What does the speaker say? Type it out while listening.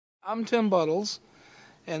I'm Tim Buttles,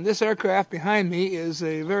 and this aircraft behind me is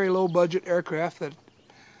a very low budget aircraft that,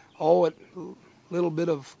 a little bit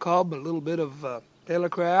of Cub, a little bit of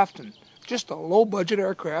Tailorcraft, and just a low budget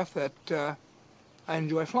aircraft that I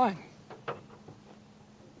enjoy flying.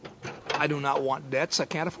 I do not want debts, I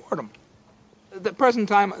can't afford them. At the present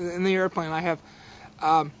time in the airplane I have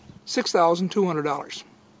 $6,200.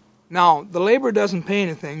 Now, the labor doesn't pay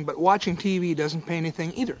anything, but watching TV doesn't pay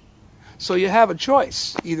anything either. So you have a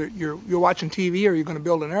choice. Either you're watching TV or you're going to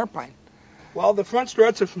build an airplane. Well, the front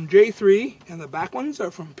struts are from J3 and the back ones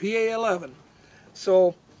are from PA11.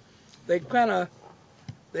 So they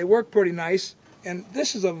work pretty nice. And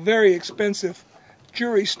this is a very expensive.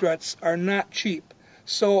 Jury struts are not cheap.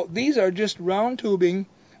 So these are just round tubing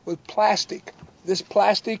with plastic. This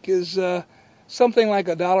plastic is something like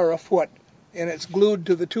 $1 a foot, and it's glued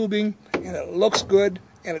to the tubing, and it looks good,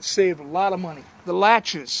 and it saved a lot of money. The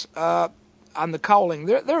latches on the cowling,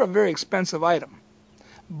 they're a very expensive item.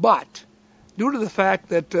 But due to the fact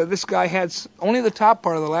that this guy had only the top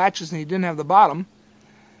part of the latches and he didn't have the bottom,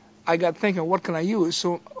 I got thinking, what can I use?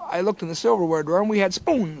 So I looked in the silverware drawer, and we had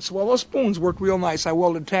spoons. Well, those spoons worked real nice. I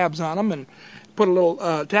welded tabs on them and put a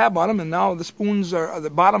little tab on them, and now the spoons are the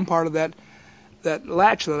bottom part of that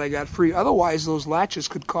latch that I got free. Otherwise, those latches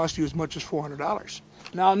could cost you as much as $400.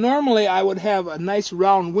 Now, normally I would have a nice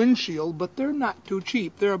round windshield, but they're not too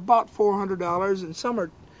cheap. They're about $400, and some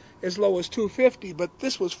are as low as $250, but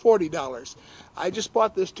this was $40. I just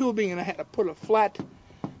bought this tubing, and I had to put a flat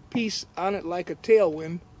piece on it like a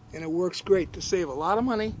tailwind, and it works great to save a lot of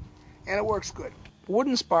money, and it works good.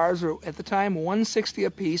 Wooden spars were, at the time, $160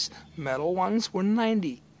 a piece. Metal ones were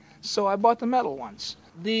 $90. So I bought the metal ones.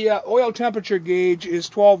 The oil temperature gauge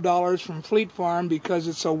is $12 from Fleet Farm because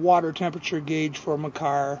it's a water temperature gauge for my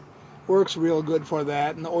car. Works real good for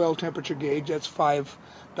that. And the oil temperature gauge, that's $5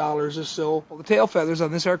 or so. Well, the tail feathers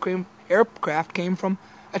on this aircraft came from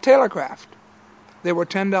a Tailorcraft. They were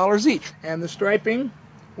 $10 each. And the striping,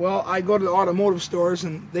 well, I go to the automotive stores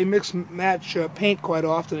and they mix and match paint quite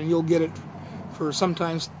often, and you'll get it for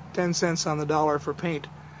sometimes 10 cents on the dollar for paint.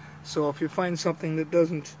 So if you find something that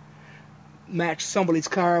doesn't match somebody's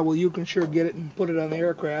car, well, you can sure get it and put it on the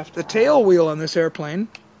aircraft. The tail wheel on this airplane,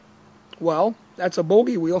 well, that's a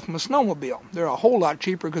bogey wheel from a snowmobile. They're a whole lot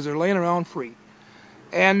cheaper because they're laying around free.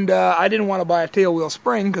 And I didn't want to buy a tail wheel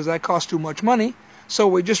spring because that cost too much money, so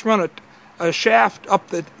we just run a shaft up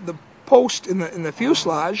the post in the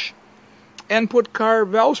fuselage and put car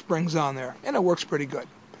valve springs on there, and it works pretty good.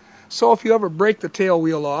 So if you ever break the tail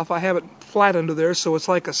wheel off, I have it flat under there, so it's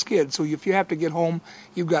like a skid. So if you have to get home,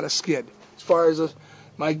 you've got a skid. As far as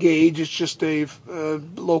my gauge, it's just a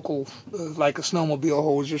local, like a snowmobile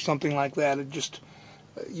hose or something like that. It just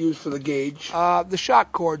used for the gauge. The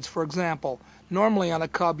shock cords, for example, normally on a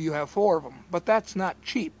Cub you have 4 of them, but that's not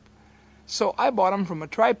cheap. So I bought them from a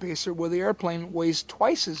Tri-Pacer where the airplane weighs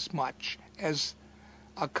twice as much as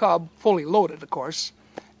a Cub, fully loaded, of course.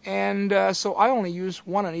 And so I only use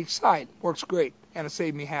 1 on each side. Works great, and it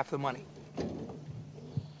saved me half the money.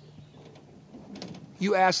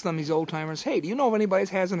 You ask them, these old-timers, hey, do you know if anybody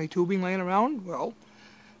has any tubing laying around? Well,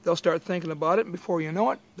 they'll start thinking about it, and before you know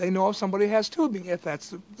it, they know if somebody has tubing, if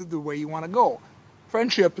that's the way you want to go.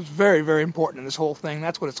 Friendship is very, very important in this whole thing.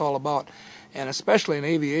 That's what it's all about. And especially in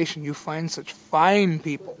aviation, you find such fine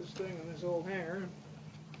people. Put this thing in this old hangar.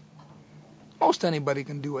 Most anybody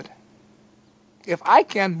can do it. If I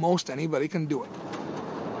can, most anybody can do it.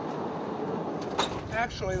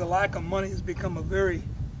 Actually, the lack of money has become a very,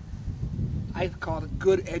 I call it a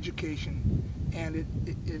good education. And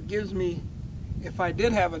it gives me, if I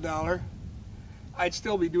did have $1, I'd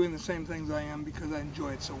still be doing the same things I am because I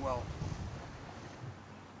enjoy it so well.